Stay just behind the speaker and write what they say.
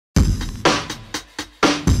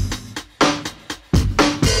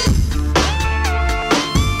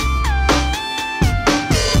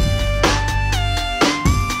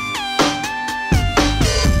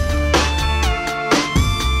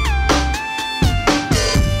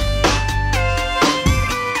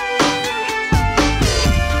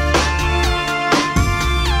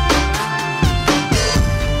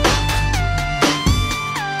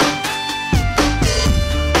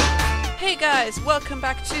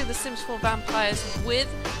back to The Sims 4 Vampires with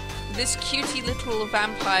this cutie little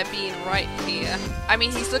vampire being right here. I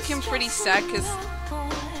mean, he's looking pretty sad because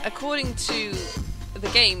according to the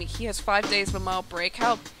game, he has 5 days of a mild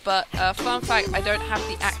breakout, but fun fact, I don't have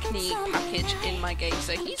the acne package in my game,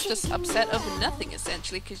 so he's just upset over nothing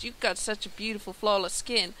essentially because you've got such a beautiful flawless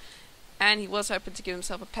skin, and he was hoping to give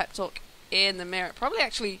himself a pep talk in the mirror. Probably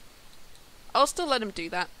actually, I'll still let him do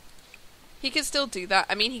that. He can still do that.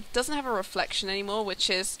 I mean, he doesn't have a reflection anymore, which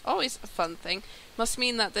is always a fun thing. Must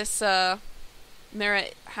mean that this mirror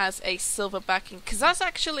has a silver backing, because that's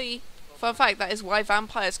actually, fun fact, that is why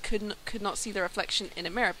vampires could not see their reflection in a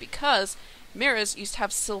mirror, because mirrors used to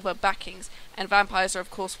have silver backings, and vampires are of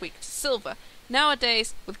course weak to silver.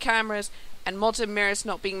 Nowadays, with cameras and modern mirrors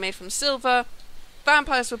not being made from silver,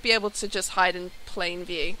 vampires would be able to just hide in plain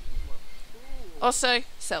view. Also,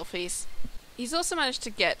 selfies. He's also managed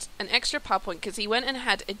to get an extra power point because he went and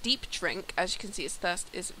had a deep drink. As you can see, his thirst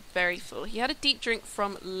is very full. He had a deep drink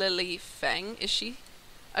from Lily Feng. Is she?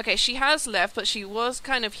 Okay, she has left, but she was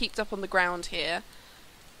kind of heaped up on the ground here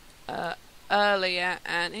earlier.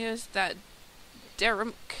 And here's that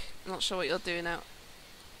Derunk. I'm not sure what you're doing out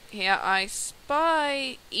here. I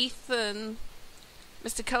spy Ethan,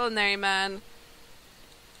 Mr. Culinary Man,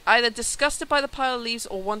 either disgusted by the pile of leaves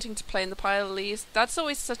or wanting to play in the pile of leaves. That's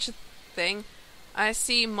always such a thing. I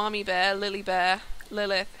see Mommy Bear,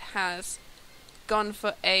 Lilith has gone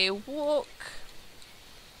for a walk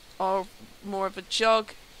or more of a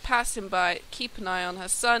jog, passing by, keep an eye on her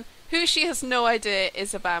son, who she has no idea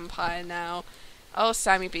is a vampire now. Oh,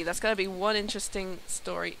 Sammy B, that's going to be one interesting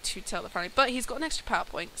story to tell the family. But he's got an extra power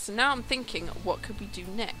point, so now I'm thinking, what could we do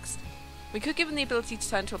next? We could give him the ability to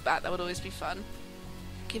turn into a bat, that would always be fun.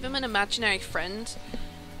 Give him an imaginary friend.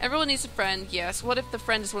 Everyone needs a friend, yes. What if the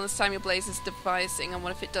friend is one of Samuel Blaze's devising, and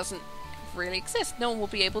what if it doesn't really exist? No one will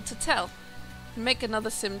be able to tell. Make another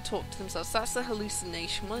sim talk to themselves. That's the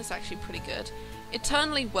hallucination one. It's actually pretty good.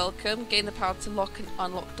 Eternally welcome. Gain the power to lock and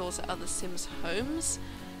unlock doors at other sims' homes.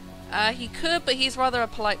 He could, but he's rather a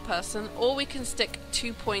polite person. Or we can stick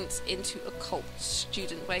 2 points into occult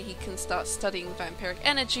student, where he can start studying vampiric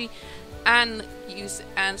energy and use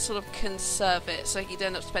and sort of conserve it, so he'd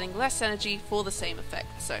end up spending less energy for the same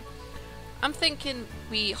effect. So I'm thinking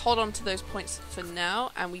we hold on to those points for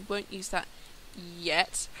now, and we won't use that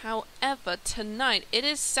yet. However, tonight, it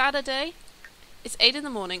is Saturday, it's 8 in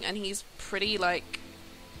the morning, and he's pretty like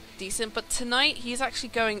decent, but tonight he's actually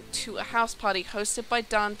going to a house party hosted by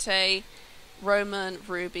Dante, Roman,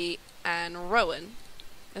 Ruby, and Rowan.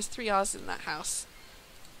 There's 3 R's in that house,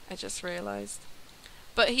 I just realised.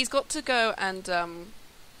 But he's got to go, and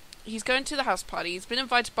he's going to the house party. He's been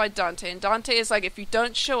invited by Dante, and Dante is like, if you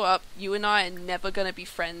don't show up, you and I are never going to be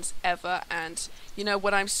friends ever, and, you know,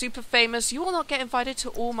 when I'm super famous, you will not get invited to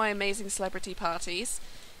all my amazing celebrity parties.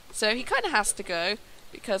 So he kind of has to go,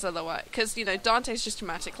 because otherwise, because, you know, Dante's just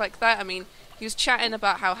dramatic like that. I mean, he was chatting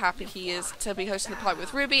about how happy he is to be hosting the party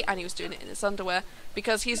with Ruby, and he was doing it in his underwear,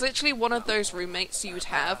 because he's literally one of those roommates you would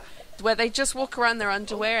have, where they just walk around their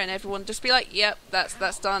underwear and everyone just be like, yep,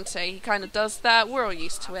 that's Dante. He kind of does that. We're all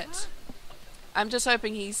used to it. I'm just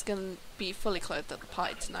hoping he's going to be fully clothed at the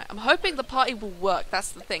party tonight. I'm hoping the party will work,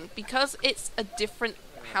 that's the thing. Because it's a different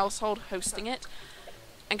household hosting it,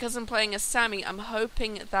 and because I'm playing as Sammy, I'm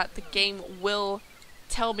hoping that the game will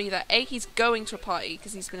tell me that A, he's going to a party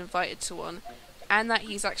because he's been invited to one, and that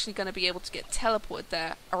he's actually going to be able to get teleported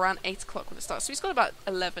there around 8 o'clock when it starts. So he's got about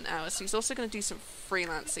 11 hours. So he's also going to do some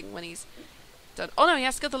freelancing when he's done. Oh no, he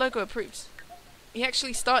has to get the logo approved. He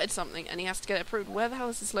actually started something and he has to get it approved. Where the hell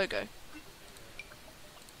is this logo?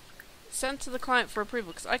 Send to the client for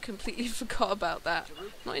approval, because I completely forgot about that.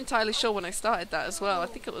 Not entirely sure when I started that as well. I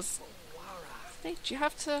think it was... Hey, do you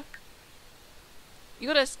have to... You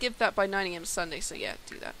gotta give that by 9 AM Sunday, so yeah,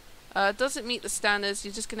 do that. Doesn't meet the standards,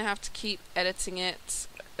 you're just going to have to keep editing it.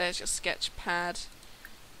 There's your sketch pad.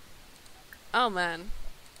 Oh man.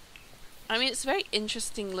 I mean, it's a very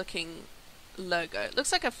interesting looking logo. It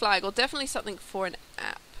looks like a flag, or definitely something for an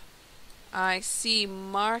app. I see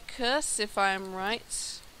Marcus, if I'm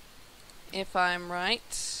right.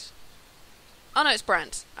 Oh no, it's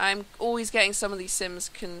Brandt. I'm always getting some of these Sims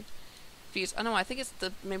confused. Oh no, I think it's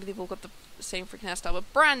maybe they've all got the same freaking hairstyle,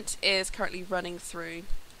 but Brandt is currently running through,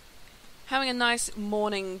 having a nice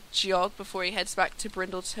morning jog before he heads back to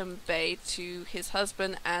Brindleton Bay to his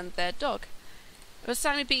husband and their dog. But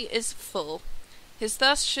Sammy B is full. His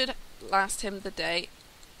thirst should last him the day.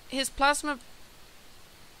 His plasma...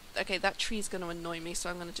 Okay, that tree's going to annoy me, so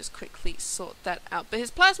I'm going to just quickly sort that out. But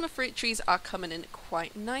his plasma fruit trees are coming in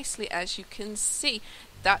quite nicely, as you can see.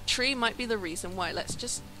 That tree might be the reason why. Let's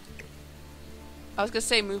just I was gonna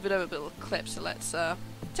say move it over, but it'll clip, so let's, tell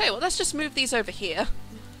you what, let's just move these over here.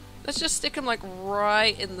 Let's just stick them, like,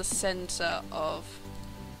 right in the center of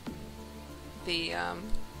the,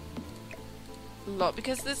 lot,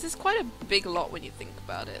 because this is quite a big lot when you think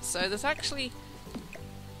about it. So there's actually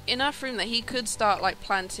enough room that he could start, like,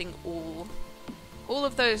 planting all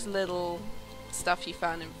of those little stuff you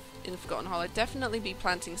found in Forgotten Hollow. Definitely be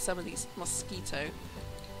planting some of these mosquito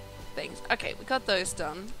things. Okay, we got those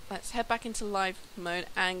done. Let's head back into live mode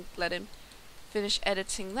and let him finish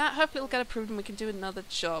editing that. Hopefully it'll get approved and we can do another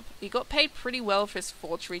job. He got paid pretty well for his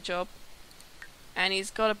forgery job. And he's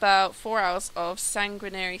got about 4 hours of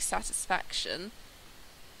sanguinary satisfaction.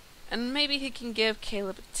 And maybe he can give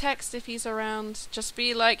Caleb a text if he's around. Just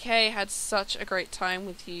be like, hey, had such a great time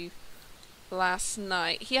with you last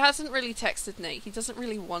night. He hasn't really texted Nate. He doesn't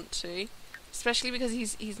really want to. Especially because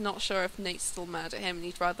he's not sure if Nate's still mad at him and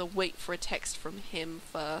he'd rather wait for a text from him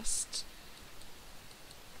first.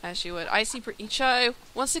 As you would. Icy Brittany Cho,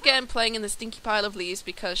 once again playing in the stinky pile of leaves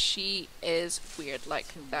because she is weird like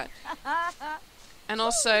that. And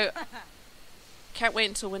also, can't wait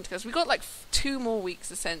until winter goes. We got like 2 more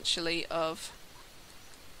weeks essentially of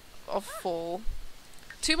fall.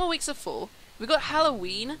 2 more weeks of fall. We got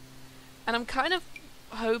Halloween, and I'm kind of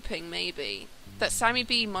hoping maybe that Sammy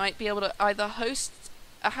B might be able to either host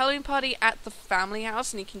a Halloween party at the family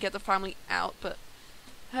house and he can get the family out, but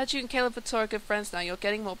I heard you and Caleb Vittori are good friends now. You're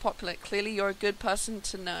getting more popular. Clearly you're a good person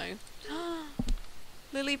to know.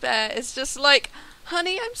 Lily Bear is just like,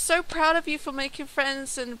 honey, I'm so proud of you for making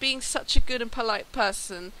friends and being such a good and polite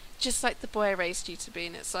person, just like the boy I raised you to be.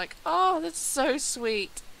 And it's like, oh, that's so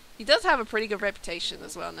sweet. He does have a pretty good reputation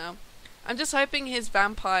as well now. I'm just hoping his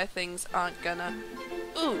vampire things aren't gonna...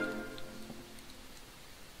 Ooh.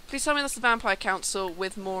 Please tell me that's the Vampire Council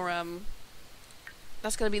with more,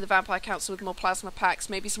 that's gonna be the Vampire Council with more plasma packs,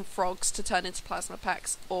 maybe some frogs to turn into plasma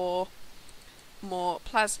packs, or more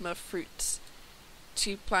plasma fruits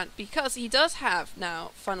to plant, because he does have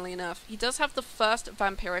now, funnily enough, he does have the first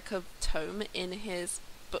Vampirica tome in his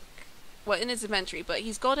book, well, in his inventory, but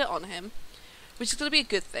he's got it on him, which is going to be a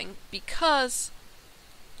good thing, because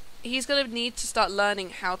he's going to need to start learning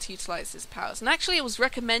how to utilize his powers. And actually it was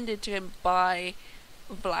recommended to him by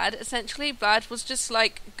Vlad, essentially. Vlad was just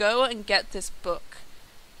like, go and get this book,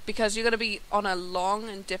 because you're going to be on a long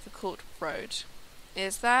and difficult road.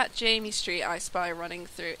 Is that Jamie Street I spy running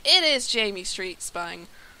through? It is Jamie Street spying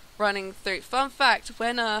running through. Fun fact,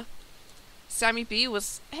 when Sammy B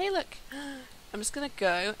was, hey look, I'm just gonna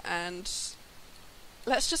go and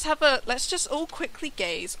let's just all quickly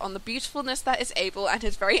gaze on the beautifulness that is Abel and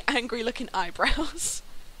his very angry looking eyebrows.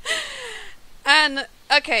 And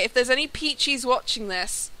okay, if there's any Peachies watching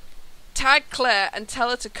this, tag Claire and tell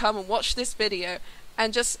her to come and watch this video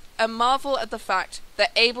and just marvel at the fact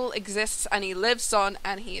that Abel exists and he lives on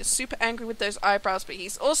and he is super angry with those eyebrows, but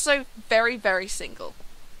he's also very, very single.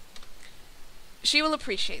 She will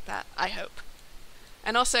appreciate that, I hope.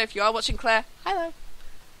 And also, if you are watching Claire, hello.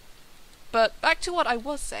 But back to what I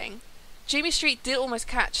was saying. Jamie Street did almost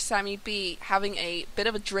catch Sammy B having a bit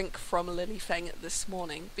of a drink from Lily Feng this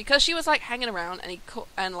morning, because she was like hanging around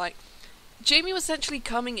and like Jamie was essentially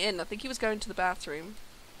coming in. I think he was going to the bathroom.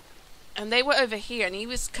 And they were over here, and he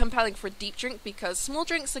was compelling for a deep drink, because small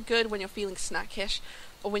drinks are good when you're feeling snackish,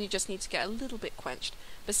 or when you just need to get a little bit quenched.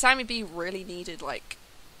 But Sammy B really needed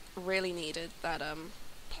that,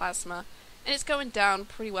 plasma. And it's going down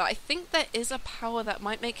pretty well. I think there is a power that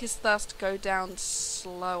might make his thirst go down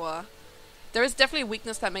slower. There is definitely a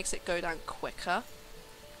weakness that makes it go down quicker.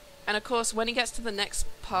 And of course, when he gets to the next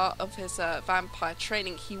part of his, vampire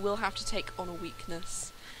training, he will have to take on a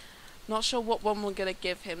weakness. Not sure what one we're going to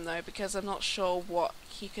give him, though, because I'm not sure what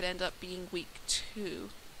he could end up being weak to.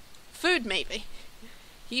 Food, maybe.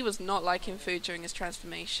 He was not liking food during his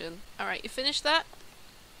transformation. Alright, you finished that?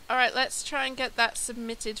 Alright, let's try and get that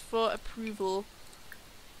submitted for approval.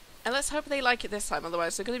 And let's hope they like it this time,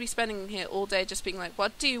 otherwise they're going to be spending here all day just being like,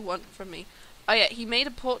 what do you want from me? Oh yeah, he made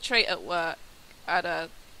a portrait at work, at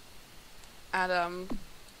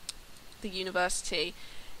the university.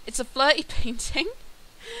 It's a flirty painting.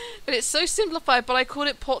 But it's so simplified, but I called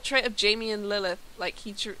it Portrait of Jamie and Lilith, like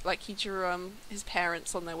he drew his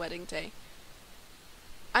parents on their wedding day.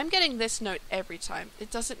 I'm getting this note every time.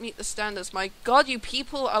 It doesn't meet the standards. My god, you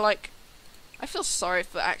people are like... I feel sorry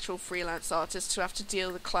for actual freelance artists who have to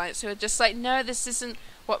deal with clients who are just like, no, this isn't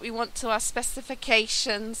what we want to our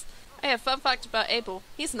specifications. Oh yeah, fun fact about Abel.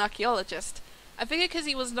 He's an archaeologist. I figured because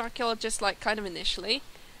he was an archaeologist, like, kind of initially,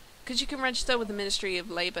 because you can register with the Ministry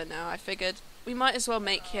of Labour now, I figured we might as well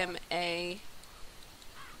make him a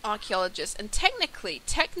archaeologist. And technically,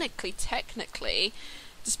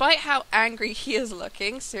 Despite how angry he is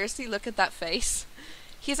looking, seriously, look at that face.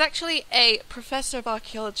 He's actually a professor of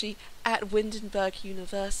archaeology at Wittenberg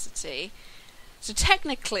University. So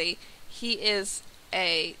technically, he is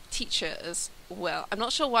a teacher as well. I'm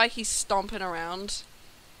not sure why he's stomping around.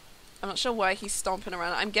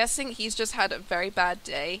 I'm guessing he's just had a very bad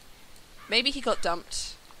day. Maybe he got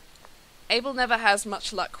dumped. Abel never has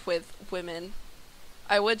much luck with women.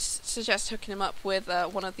 I would suggest hooking him up with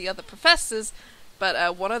one of the other professors,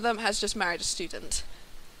 but one of them has just married a student.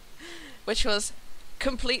 Which was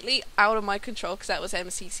completely out of my control, because that was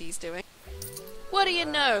MCC's doing. What do you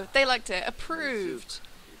know? They liked it. Approved.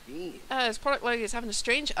 His product logo is having a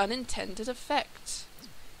strange unintended effect.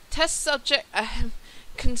 Test subject...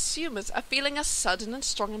 consumers are feeling a sudden and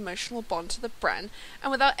strong emotional bond to the brand,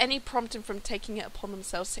 and without any prompting from taking it upon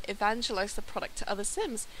themselves to evangelize the product to other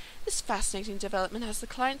Sims. This fascinating development has the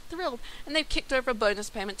client thrilled, and they've kicked over a bonus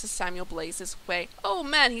payment to Samuel Blaze's way. Oh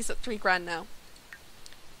man, he's at $3,000 now.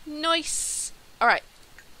 Nice. Alright.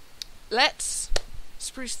 Let's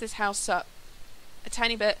spruce this house up a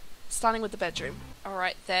tiny bit, starting with the bedroom.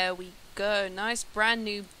 Alright, there we go. Nice brand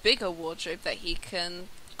new bigger wardrobe that he can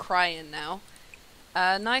cry in now.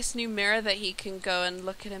 A nice new mirror that he can go and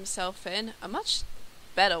look at himself in. A much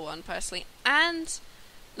better one, personally. And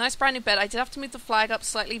nice brand new bed. I did have to move the flag up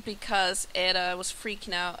slightly because it was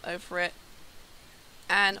freaking out over it.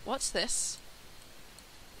 And what's this?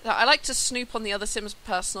 I like to snoop on the other Sims'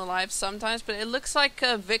 personal lives sometimes, but it looks like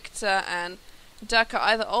Victor and Dirk are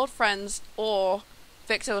either old friends, or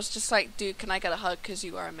Victor was just like, dude, can I get a hug because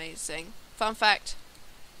you are amazing. Fun fact,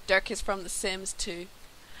 Dirk is from The Sims too.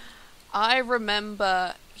 I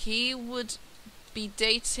remember he would be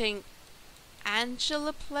dating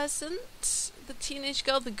Angela Pleasant, the teenage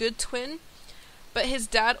girl, the good twin, but his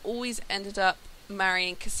dad always ended up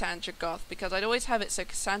marrying Cassandra Goth, because I'd always have it so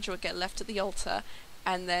Cassandra would get left at the altar,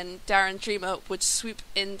 and then Darren Dreamer would swoop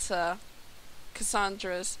into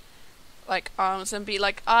Cassandra's arms and be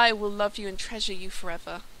like, I will love you and treasure you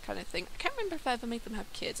forever, kind of thing. I can't remember if I ever made them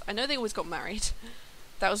have kids. I know they always got married.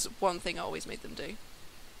 That was one thing I always made them do.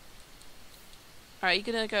 Alright,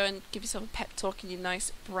 you're gonna go and give yourself a pep talk in your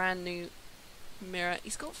nice brand new mirror.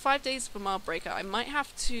 He's got 5 days of a mile breaker. I might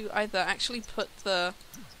have to either actually put the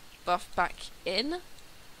buff back in,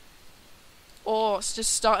 or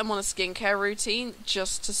just start him on a skincare routine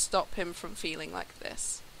just to stop him from feeling like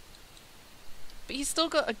this. But he's still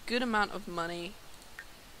got a good amount of money.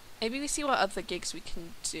 Maybe we see what other gigs we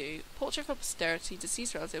can do. Portrait for posterity,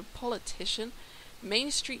 deceased relative, politician,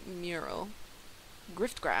 Main Street mural,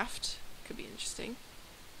 Griftgraft. Could be interesting.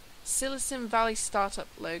 Silicon Valley startup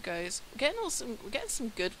logos. We're getting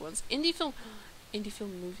some good ones. Indie film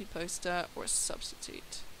movie poster or a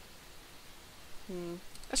substitute.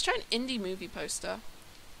 Let's try an indie movie poster.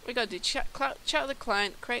 We gotta do chat with the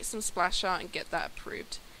client, create some splash art, and get that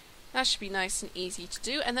approved. That should be nice and easy to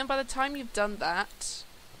do. And then by the time you've done that,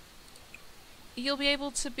 you'll be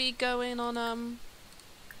able to be going on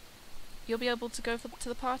You'll be able to go to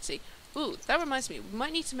the party. Ooh, that reminds me, we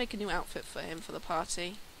might need to make a new outfit for him for the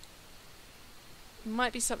party.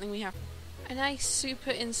 Might be something we have. And I'm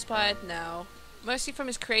super inspired now, mostly from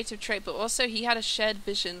his creative trait, but also he had a shared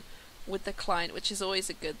vision with the client, which is always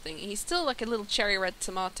a good thing. He's still like a little cherry red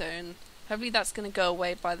tomato, and hopefully that's going to go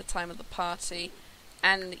away by the time of the party.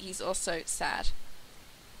 And he's also sad,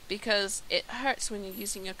 because it hurts when you're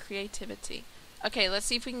using your creativity. Okay, let's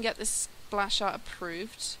see if we can get this splash art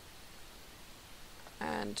approved.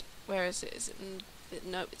 And where is it? Is it?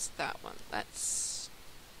 No, it's that one. Let's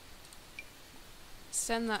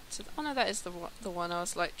send that to... Oh no, that is the one I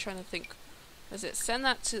was like trying to think. Was it? Send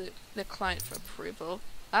that to the client for approval.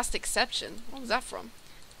 Last exception. What was that from?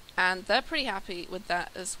 And they're pretty happy with that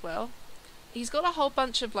as well. He's got a whole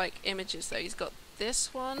bunch of like images though. He's got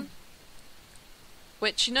this one,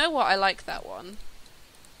 which, you know what? I like that one.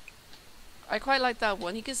 I quite like that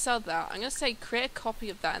one. He can sell that. I'm gonna say create a copy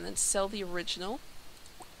of that and then sell the original.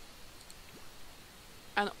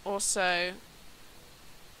 And also,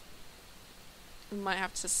 we might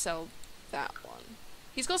have to sell that one.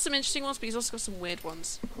 He's got some interesting ones, but he's also got some weird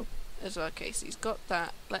ones as well. Okay, so he's got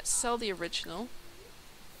that. Let's sell the original.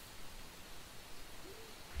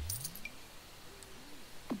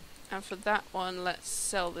 And for that one, let's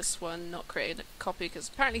sell this one, not create a copy, because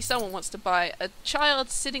apparently someone wants to buy a child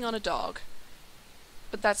sitting on a dog.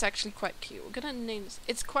 But that's actually quite cute. We're gonna name this.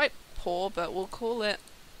 It's quite poor, but we'll call it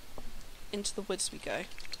Into the Woods We Go.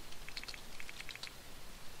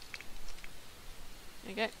 There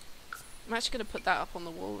you go. I'm actually gonna put that up on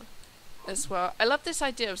the wall as well. I love this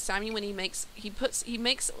idea of Sammy when he makes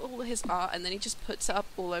all his art and then he just puts it up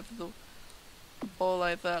all over all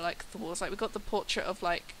over like the walls. Like we got the portrait of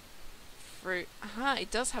like fruit. Aha, he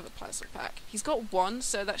does have a plasma pack. He's got one,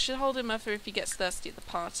 so that should hold him over if he gets thirsty at the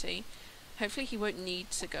party. Hopefully he won't need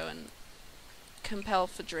to go and compel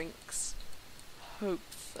for drinks.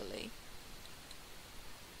 Hopefully.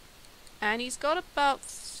 And he's got about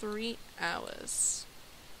 3 hours.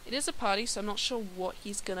 It is a party, so I'm not sure what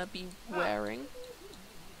he's gonna be wearing.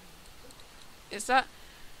 Is that...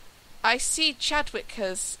 I see Chadwick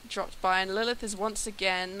has dropped by, and Lilith is once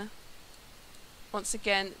again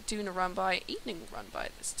doing a run by, evening run by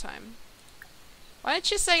this time. Why don't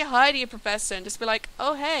you say hi to your professor and just be like,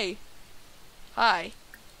 oh hey, hi,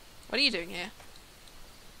 what are you doing here?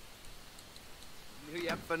 You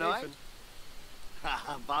up for night?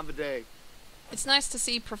 Haha, bomba day. It's nice to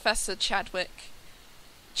see Professor Chadwick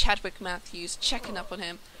Matthews checking up on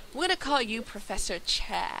him. We're gonna call you Professor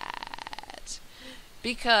Chad,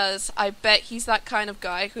 because I bet he's that kind of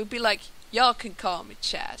guy who'd be like, y'all can call me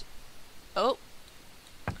Chad. Oh.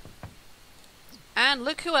 And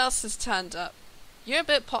look who else has turned up. You're a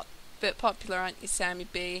bit popular, aren't you, Sammy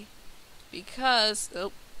B? Because...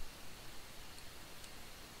 oh.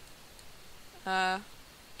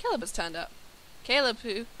 Caleb has turned up. Caleb,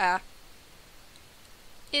 who,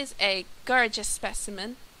 is a gorgeous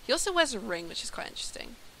specimen. He also wears a ring, which is quite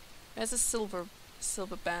interesting. There's a silver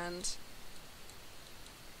band.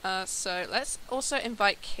 So let's also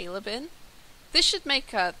invite Caleb in. This should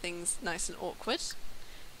make things nice and awkward.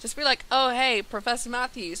 Just be like, oh hey, Professor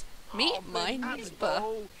Matthews, meet my neighbour.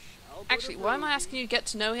 Actually, why am I asking you to get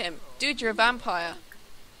to know him? Dude, you're a vampire.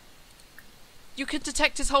 You could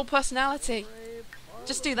detect his whole personality.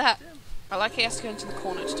 Just do that. I like he has to go into the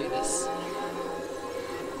corner to do this.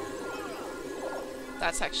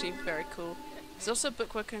 That's actually very cool. He's also a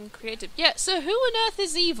bookworker and creative. Yeah, so who on earth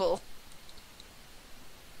is evil?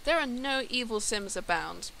 There are no evil Sims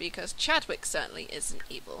abound, because Chadwick certainly isn't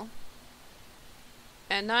evil.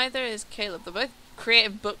 And neither is Caleb. They're both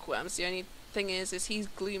creative bookworms. The only thing is he's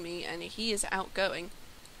gloomy and he is outgoing.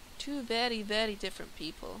 Two very, very different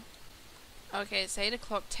people. Okay, it's 8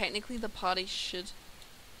 o'clock. Technically the party should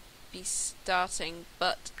be starting,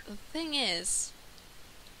 but the thing is...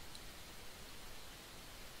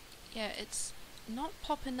 yeah, it's not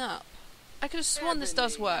popping up. I could have sworn this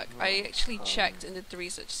does work. I actually checked and did the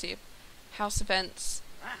research to see if house events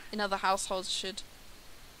in other households should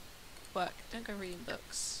work. Don't go reading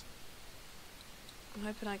books. I'm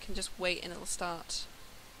hoping I can just wait and it'll start.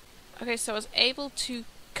 Okay, so I was able to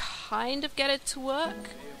kind of get it to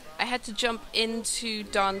work. I had to jump into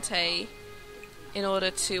Dante in order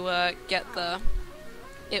to get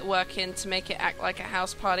it working to make it act like a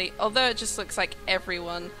house party. Although it just looks like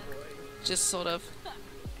everyone just sort of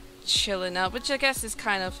chilling out, which I guess is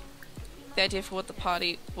kind of the idea for what the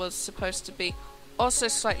party was supposed to be. Also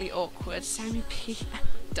slightly awkward. Sammy B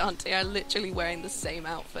and Dante are literally wearing the same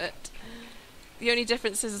outfit. The only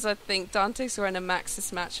difference is I think Dante's wearing a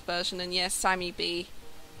Maxis Match version, and yes, Sammy B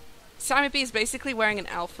is basically wearing an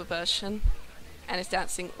alpha version and is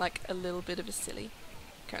dancing like a little bit of a silly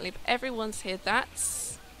currently. But everyone's here.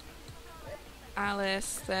 That's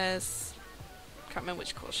Alice. There's... can't remember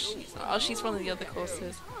which course she's on. Oh, she's one of the other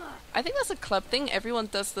courses. I think that's a club thing. Everyone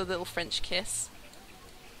does the little French kiss.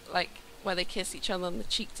 Like, where they kiss each other on the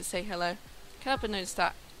cheek to say hello. Can't help but notice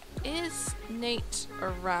that. Is Nate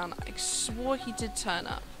around? I swore he did turn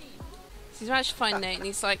up. So he's managed to find Nate and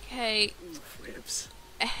he's like, hey...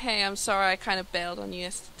 hey, I'm sorry I kind of bailed on you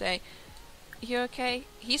yesterday. You okay?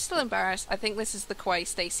 He's still embarrassed. I think this is the Kawaii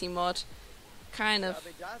Stacy mod. Kind of...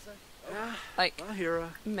 like,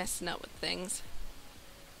 messing up with things.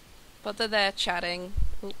 But they're there chatting.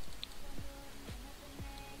 Oop.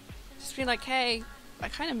 Just being like, hey, I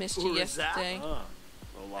kind of missed you yesterday. How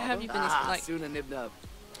have you been? Like,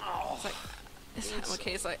 it's like,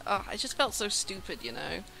 okay, it's like, oh, I just felt so stupid, you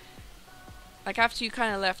know. Like, after you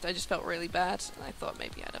kind of left, I just felt really bad, and I thought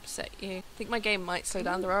maybe I'd upset you. I think my game might slow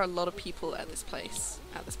down. There are a lot of people at this place,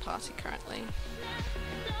 at this party currently.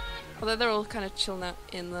 Although they're all kind of chilling out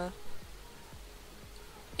in the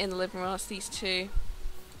living room. It's these two.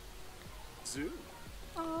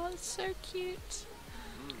 Oh, it's so cute.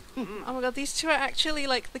 Oh my god, these two are actually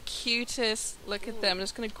like the cutest. Look at them. I'm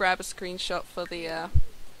just gonna grab a screenshot for the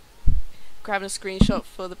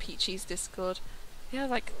Peachies Discord. They're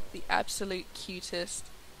like the absolute cutest.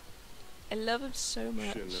 I love him so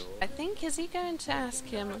much. I think, is he going to ask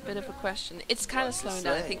him a bit of a question? It's kind of slowing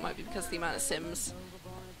down. I think it might be because of the amount of Sims.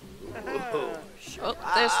 Oh,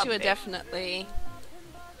 those two are definitely...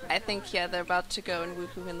 I think, yeah, they're about to go and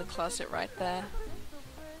woohoo in the closet right there.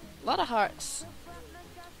 A lot of hearts.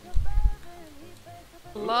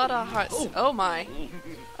 A lot of hearts. Oh my.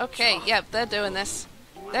 Okay, yep, they're doing this.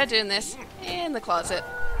 They're doing this in the closet.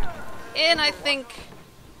 I think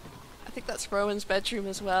that's Rowan's bedroom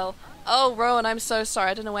as well. Oh, Rowan, I'm so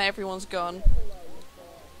sorry. I don't know where everyone's gone.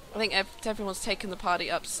 I think everyone's taken the party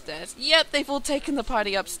upstairs. Yep, they've all taken the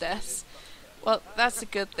party upstairs. Well, that's a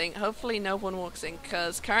good thing. Hopefully no one walks in,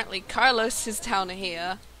 because currently Carlos is down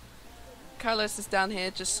here. Carlos is down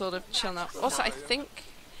here just sort of chilling out. Also, I think...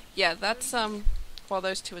 Yeah, that's, while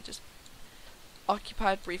those two are just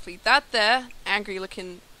occupied briefly. That there, angry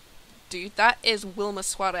looking dude, that is Wilma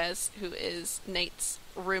Suarez, who is Nate's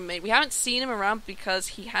roommate. We haven't seen him around because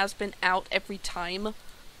he has been out every time.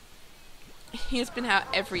 He has been out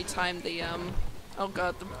every time oh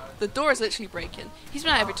god, the door is literally breaking. He's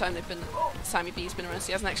been out every time Sammy B's been around, so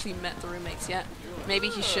he hasn't actually met the roommates yet. Maybe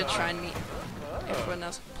he should try and meet everyone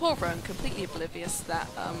else. Poor Rowan, completely oblivious that,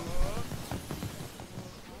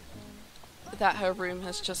 that her room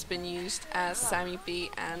has just been used as Sammy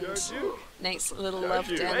B and Nate's little love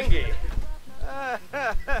den.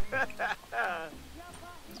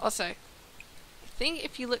 Also, I think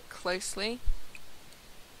if you look closely,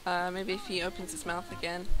 maybe if he opens his mouth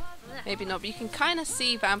again, maybe not, but you can kind of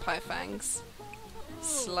see vampire fangs.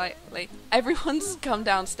 Slightly. Everyone's come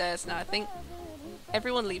downstairs now, I think.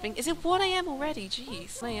 Everyone leaving. Is it 1 AM already?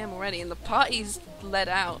 Jeez, 1 AM already, and the party's let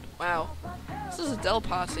out. Wow. This is a dull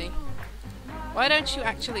party. Why don't you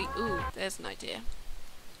actually... Ooh, there's an idea.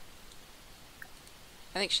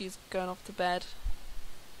 I think she's going off to bed.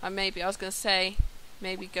 Maybe, I was gonna say,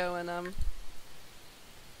 maybe go and,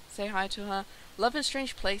 say hi to her. Love in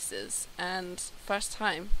Strange Places, and First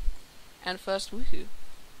Time, and First Woohoo.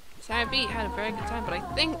 Sammy B had a very good time, but I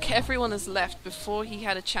think everyone has left before he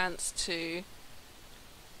had a chance to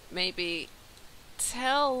maybe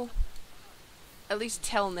at least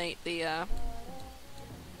tell Nate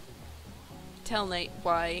tell Nate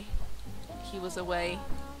why he was away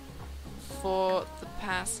for the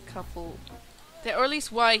past couple, or at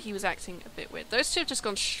least why he was acting a bit weird. Those two have just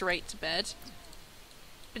gone straight to bed.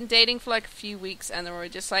 Been dating for like a few weeks and they're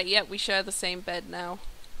already just like, yep, we share the same bed now.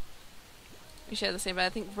 We share the same bed. I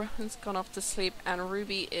think Rowan's gone off to sleep and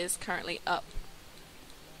Ruby is currently up.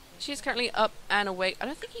 She's currently up and awake. I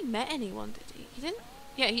don't think he met anyone, did he? He didn't?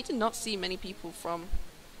 Yeah, he did not see many people from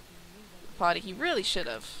the party. He really should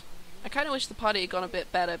have. I kind of wish the party had gone a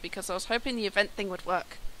bit better because I was hoping the event thing would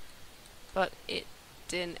work. But it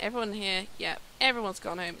didn't. Everyone here, yeah, everyone's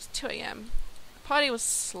gone home. It's 2 AM. The party was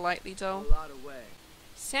slightly dull.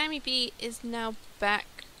 Sammy B is now back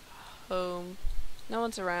home. No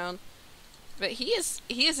one's around. But he is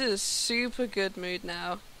in a super good mood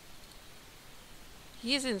now.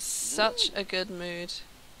 He is in such a good mood.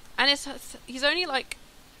 And he's only like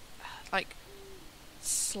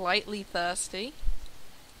slightly thirsty.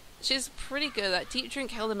 Which is pretty good. That deep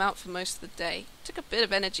drink held him out for most of the day. Took a bit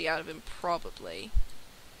of energy out of him, probably.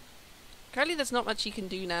 Currently there's not much he can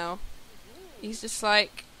do now. He's just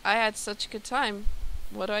like, I had such a good time.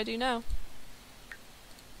 What do I do now?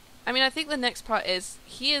 I mean, I think the next part is,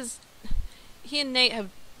 he and Nate have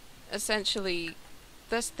essentially,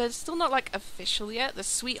 they're still not like official yet. They're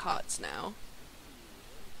sweethearts now.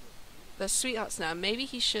 They're sweethearts now. Maybe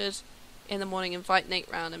he should, in the morning, invite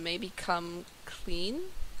Nate round and maybe come clean?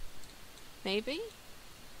 Maybe?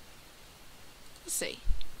 We'll see.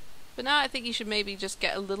 But now I think you should maybe just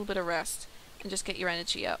get a little bit of rest and just get your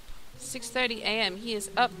energy up. 6:30 AM. He is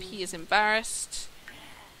up. He is embarrassed.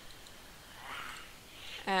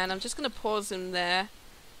 And I'm just going to pause him there.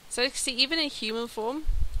 So you can see, even in human form,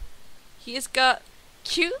 he has got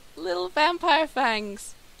cute little vampire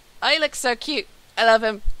fangs. Oh, he looks so cute. I love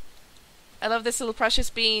him. I love this little precious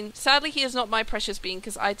bean. Sadly, he is not my precious bean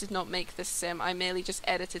because I did not make this sim. I merely just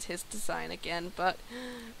edited his design again, but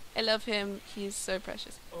I love him. He's so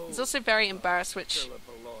precious. He's also very embarrassed, which,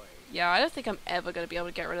 yeah, I don't think I'm ever going to be able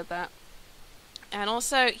to get rid of that. And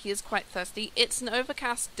also, he is quite thirsty. It's an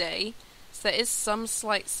overcast day, so there is some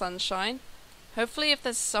slight sunshine. Hopefully, if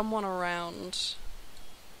there's someone around,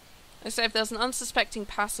 so if there's an unsuspecting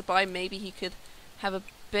passerby, maybe he could have a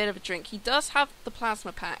bit of a drink. He does have the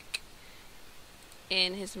plasma pack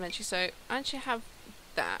in his inventory, so why don't you have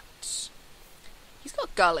that? He's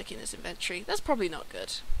got garlic in his inventory. That's probably not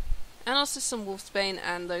good. And also some wolfsbane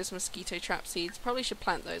and those mosquito trap seeds. Probably should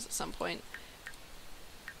plant those at some point.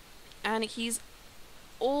 And he's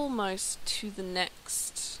almost to the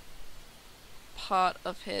next part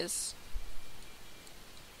of his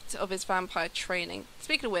vampire training.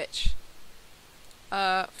 Speaking of which,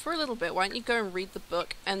 for a little bit, why don't you go and read the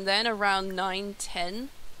book, and then around 9-10,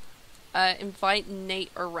 invite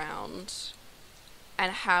Nate around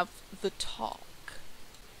and have the talk.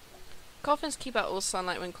 Coffins keep out all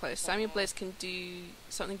sunlight when close. Sammy Blaze can do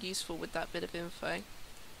something useful with that bit of info.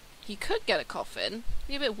 He could get a coffin.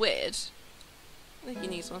 Be a bit weird. I think he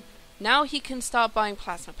needs one. Now he can start buying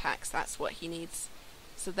plasma packs. That's what he needs.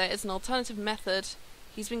 So there is an alternative method.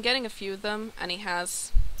 He's been getting a few of them, and he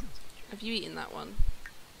has... Have you eaten that one?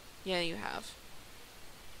 Yeah, you have.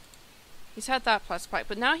 He's had that plasma pack,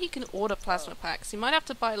 but now he can order plasma packs. He might have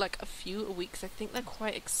to buy like a few a week, 'cause I think they're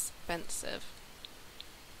quite expensive.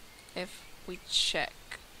 If we check...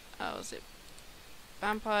 Oh, is it...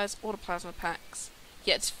 Vampires, order plasma packs.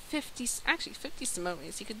 Yeah, it's 50... Actually, 50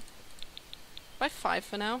 simoleons. You could buy 5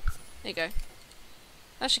 for now. There you go.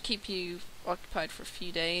 That should keep you occupied for a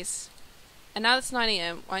few days. And now it's 9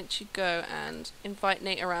 AM, why don't you go and invite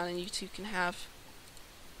Nate around and you two can have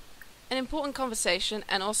an important conversation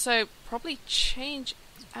and also probably change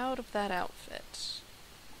out of that outfit.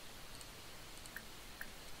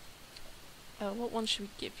 What one should we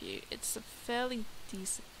give you? It's a fairly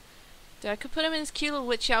decent... I could put him in his cute little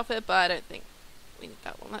witchy outfit, but I don't think we need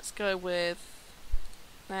that one. Let's go with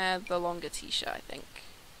the longer t-shirt, I think.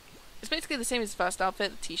 It's basically the same as his first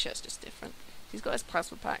outfit, the t-shirt's just different. He's got his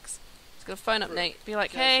plasma packs. He's gonna phone up Nate, be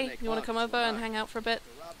like, hey, you wanna come over and hang out for a bit?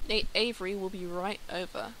 Nate Avery will be right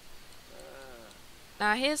over.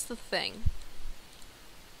 Now here's the thing.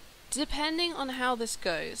 Depending on how this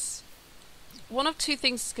goes, one of two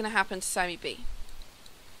things is gonna happen to Sammy B.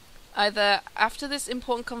 Either after this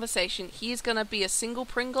important conversation, he is gonna be a single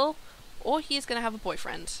Pringle, or he is gonna have a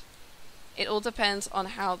boyfriend. It all depends on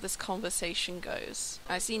how this conversation goes.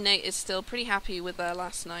 I see Nate is still pretty happy with their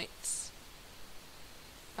last nights.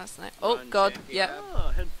 Oh god, yeah.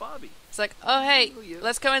 It's like, oh hey,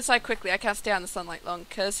 let's go inside quickly. I can't stay out in the sunlight long,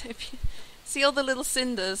 because if you see all the little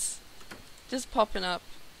cinders just popping up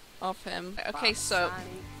off him. Okay, so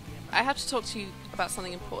I have to talk to you about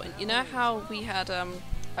something important. You know how we had I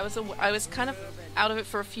was kind of out of it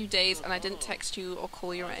for a few days and I didn't text you or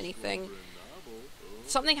call you or anything.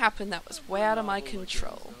 Something happened that was way out of my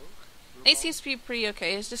control. It seems to be pretty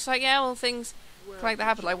okay. It's just like, yeah, well, things like that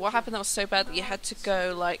happened. Like, what happened that was so bad that you had to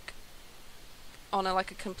go, like, on a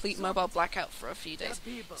complete mobile blackout for a few days.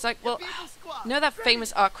 It's like, well, you know that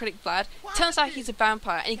famous art critic Vlad? Turns out he's a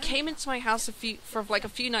vampire, and he came into my house for a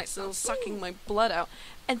few nights and was sucking my blood out.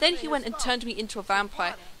 And then he went and turned me into a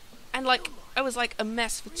vampire. And, like, I was, like, a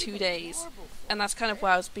mess for 2 days. And that's kind of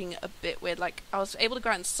why I was being a bit weird. Like, I was able to go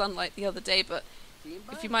out in sunlight the other day, but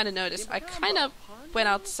if you might have noticed, I kind of went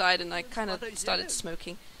outside and I kind of started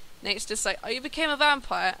smoking. Nate's just like, oh, you became a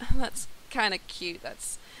vampire? That's kind of cute.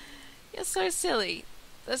 You're so silly.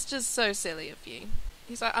 That's just so silly of you.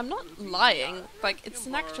 He's like, I'm not lying. Like, it's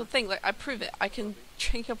an actual thing. Like, I prove it. I can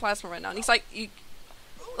drink your plasma right now. And he's like,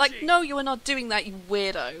 no, you are not doing that, you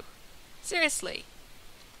weirdo. Seriously.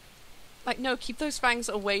 Like, no, keep those fangs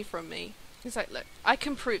away from me. He's like, look, I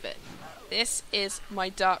can prove it. This is my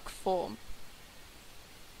dark form.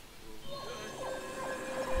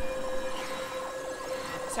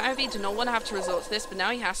 Sammy B did not want to have to resort to this, but now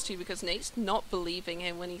he has to because Nate's not believing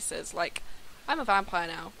him when he says, like, I'm a vampire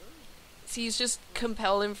now. So he's just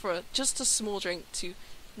compelled him for just a small drink to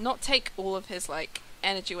not take all of his, like,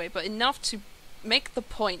 energy away, but enough to make the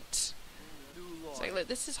point. It's like, look,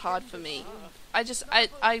 this is hard for me.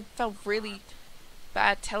 I felt really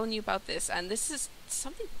bad telling you about this, and this is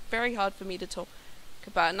something very hard for me to talk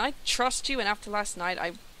about. And I trust you, and after last night,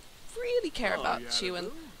 I really care about you,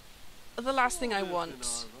 and the last thing I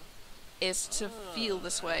want is to feel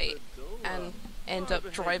this way and end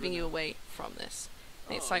up driving you away from this.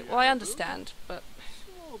 And it's like, well, I understand, but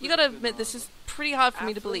you gotta admit this is pretty hard for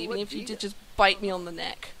me to believe, even if you did just bite me on the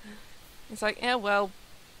neck. It's like, yeah, well,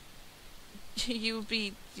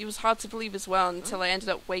 it was hard to believe as well until I ended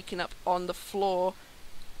up waking up on the floor,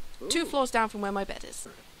 2 floors down from where my bed is.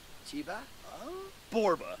 Chiba?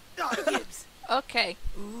 Borba. Okay.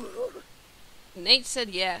 Nate said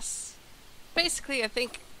yes. Basically, I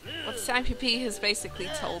think what Sammy B has basically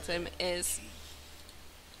told him is,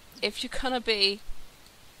 if you're gonna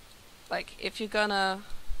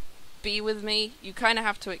be with me, you kind of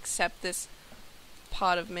have to accept this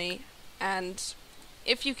part of me, and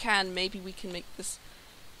if you can, maybe we can make this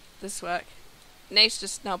work. Nate's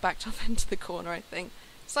just now backed up into the corner, I think.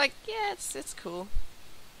 It's like, yeah, it's cool.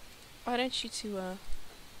 Why don't you two,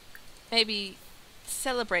 maybe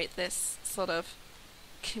celebrate this sort of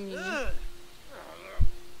communion?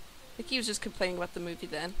 I think he was just complaining about the movie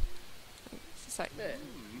then. It's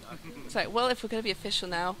like, well, if we're going to be official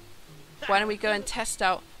now, why don't we go and test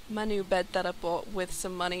out my new bed that I bought with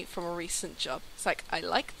some money from a recent job? It's like, I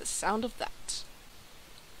like the sound of that.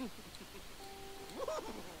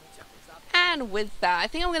 And with that, I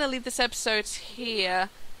think I'm going to leave this episode here.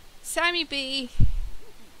 Sammy B,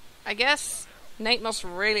 I guess Nate must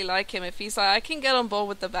really like him if he's like, I can get on board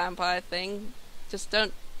with the vampire thing, just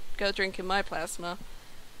don't go drinking my plasma.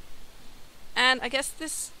 And I guess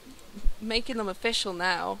this making them official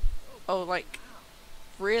now, oh, like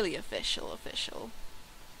really official.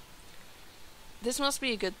 This must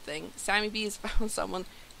be a good thing. Sammy B has found someone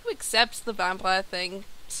who accepts the vampire thing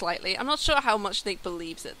slightly. I'm not sure how much Nate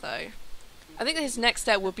believes it though. I think his next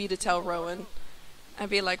step would be to tell Rowan and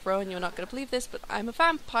be like, Rowan, you're not going to believe this, but I'm a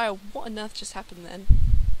vampire. What on earth just happened then?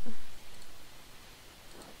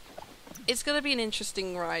 It's going to be an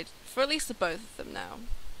interesting ride for at least the both of them now.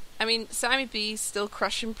 I mean, Sammy B's still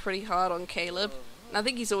crushing pretty hard on Caleb, and I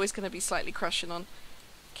think he's always going to be slightly crushing on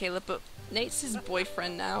Caleb, but Nate's his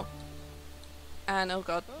boyfriend now. And, oh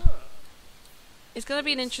god. It's going to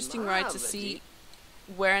be an interesting ride to see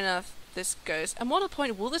where on earth this goes. And what a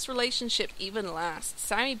point, will this relationship even last?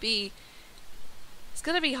 Sammy B, it's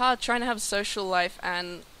going to be hard trying to have a social life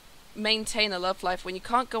and maintain a love life when you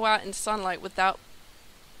can't go out in sunlight without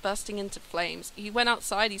bursting into flames. He went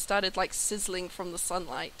outside, he started like sizzling from the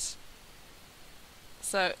sunlight.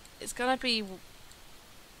 So it's going to be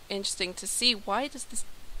interesting to see, why does this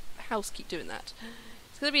house keep doing that?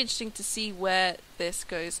 It's going to be interesting to see where this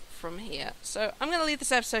goes from here. So I'm going to leave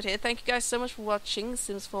this episode here. Thank you guys so much for watching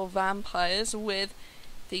Sims 4 Vampires with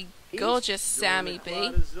the gorgeous Sammy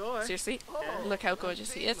B. Seriously, look how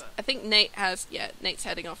gorgeous he is. I think Nate has, Nate's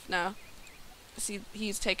heading off now. See,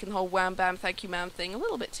 he's taken the whole wham bam thank you ma'am thing a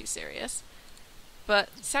little bit too serious. But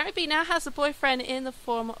Sammy B now has a boyfriend in the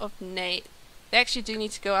form of Nate. They actually do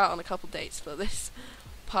need to go out on a couple dates for this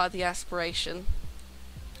part of the aspiration.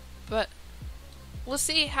 But we'll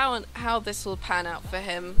see how this will pan out for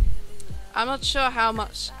him. I'm not sure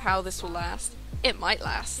how this will last. It might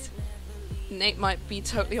last. Nate might be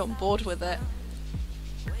totally on board with it.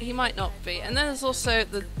 He might not be. And then there's also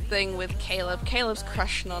the thing with Caleb. Caleb's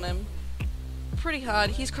crushing on him pretty hard.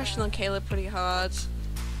 He's crushing on Caleb pretty hard.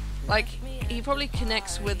 Like, he probably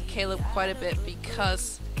connects with Caleb quite a bit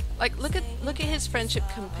because, like, look at his friendship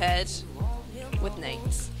compared with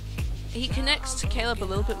Nate's. He connects to Caleb a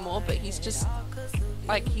little bit more, but he's just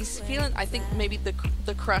like, he's feeling, I think, maybe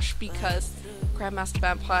the crush because Grandmaster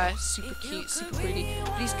Vampire, super cute, super pretty,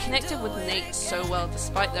 but he's connected with Nate so well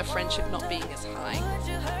despite their friendship not being as high.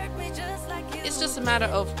 It's just a matter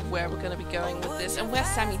of where we're going to be going with this and where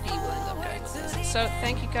Sammy B will end up going with this. So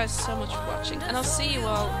thank you guys so much for watching, and I'll see you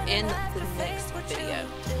all in the next video.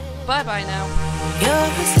 Bye bye now.